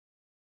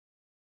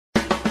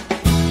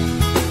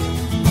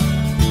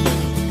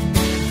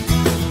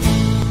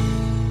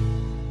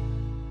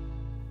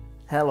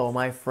Hello,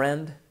 my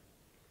friend.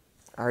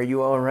 Are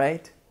you all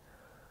right?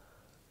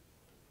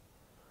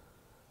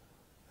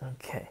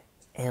 Okay,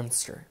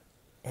 answer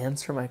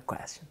my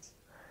questions.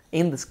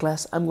 In this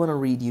class, I'm going to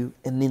read you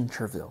an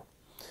interview.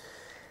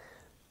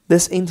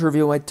 This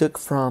interview I took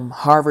from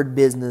Harvard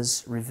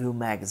Business Review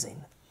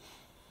magazine.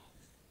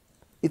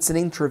 It's an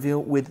interview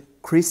with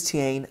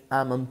Christiane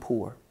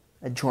Amanpour,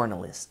 a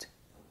journalist.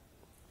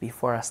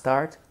 Before I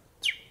start,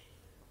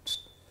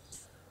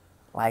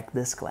 like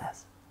this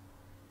class,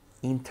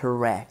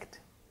 interact.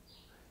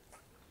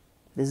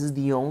 This is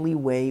the only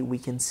way we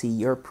can see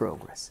your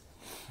progress.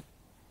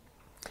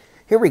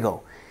 Here we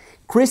go.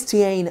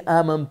 Christiane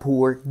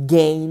Amanpour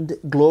gained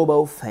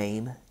global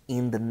fame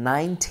in the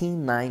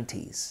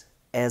 1990s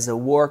as a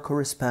war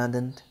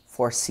correspondent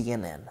for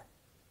CNN.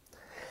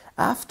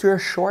 After a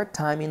short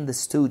time in the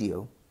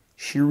studio,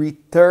 she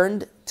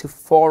returned to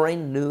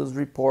foreign news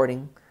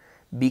reporting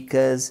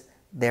because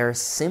there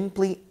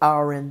simply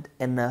aren't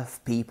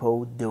enough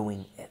people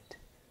doing it.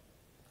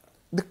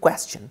 The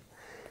question: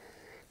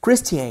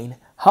 Christiane,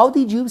 how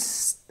did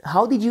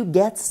you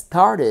get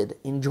started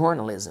in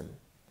journalism?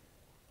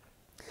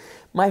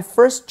 My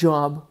first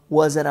job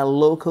was at a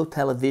local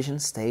television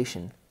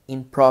station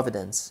in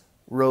Providence,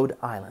 Rhode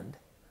Island.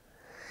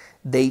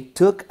 They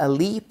took a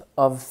leap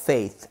of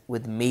faith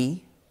with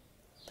me,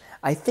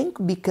 I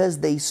think because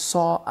they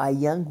saw a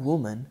young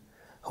woman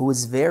who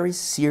was very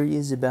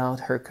serious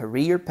about her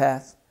career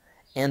path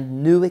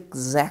and knew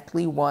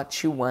exactly what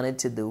she wanted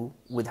to do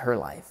with her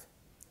life.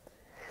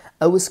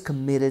 I was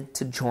committed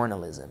to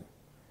journalism.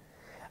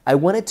 I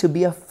wanted to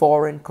be a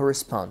foreign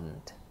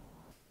correspondent.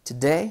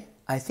 Today,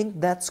 I think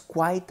that's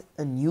quite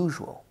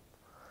unusual.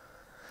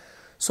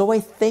 So I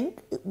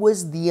think it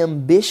was the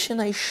ambition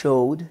I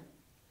showed,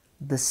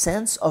 the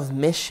sense of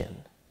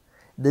mission,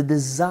 the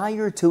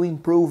desire to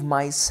improve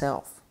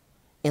myself,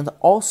 and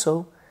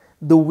also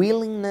the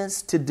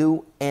willingness to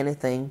do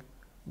anything,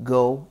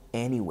 go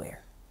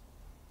anywhere.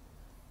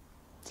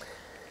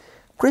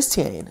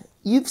 Christiane,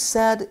 you've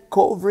said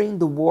covering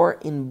the war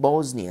in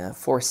Bosnia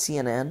for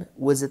CNN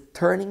was a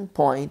turning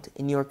point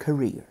in your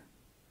career.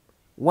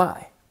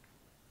 Why?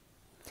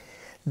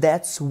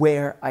 That's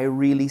where I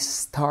really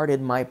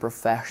started my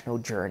professional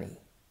journey.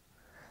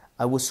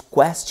 I was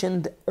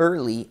questioned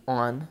early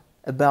on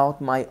about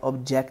my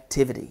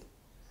objectivity,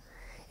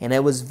 and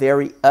I was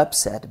very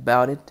upset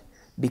about it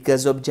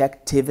because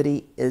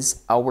objectivity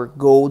is our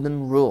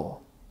golden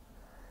rule,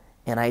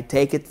 and I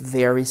take it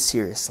very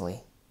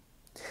seriously.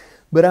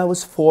 But I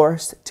was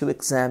forced to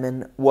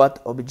examine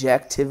what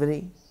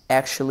objectivity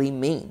actually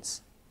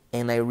means,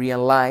 and I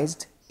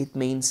realized it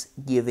means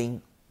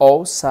giving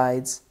all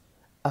sides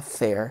a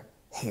fair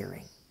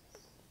hearing.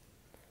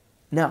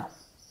 Now,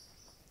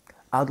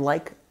 I'd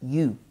like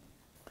you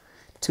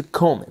to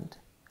comment.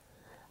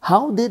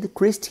 How did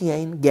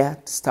Christiane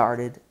get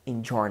started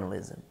in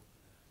journalism?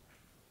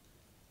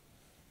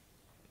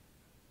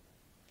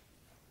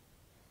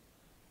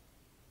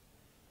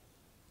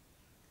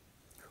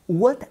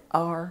 What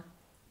are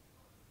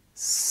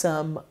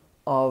some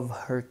of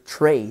her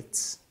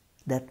traits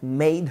that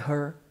made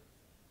her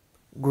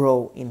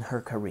grow in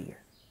her career?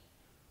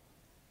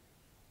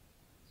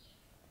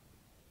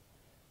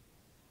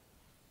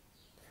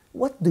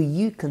 What do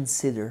you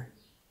consider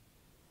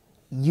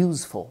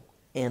useful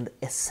and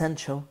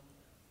essential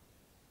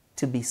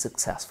to be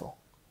successful?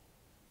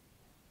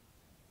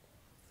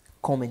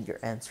 Comment your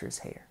answers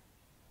here.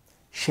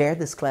 Share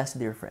this class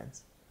with your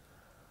friends.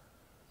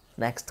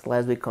 Next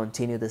class we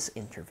continue this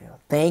interview.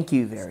 Thank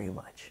you very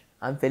much.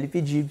 I'm Felipe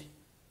Dib.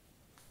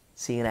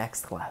 See you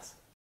next class.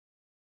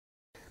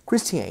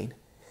 Christiane,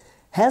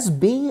 has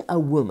being a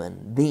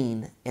woman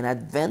been an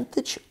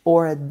advantage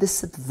or a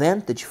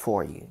disadvantage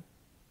for you?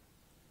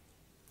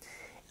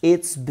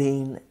 It's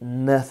been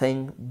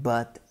nothing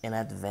but an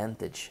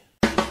advantage.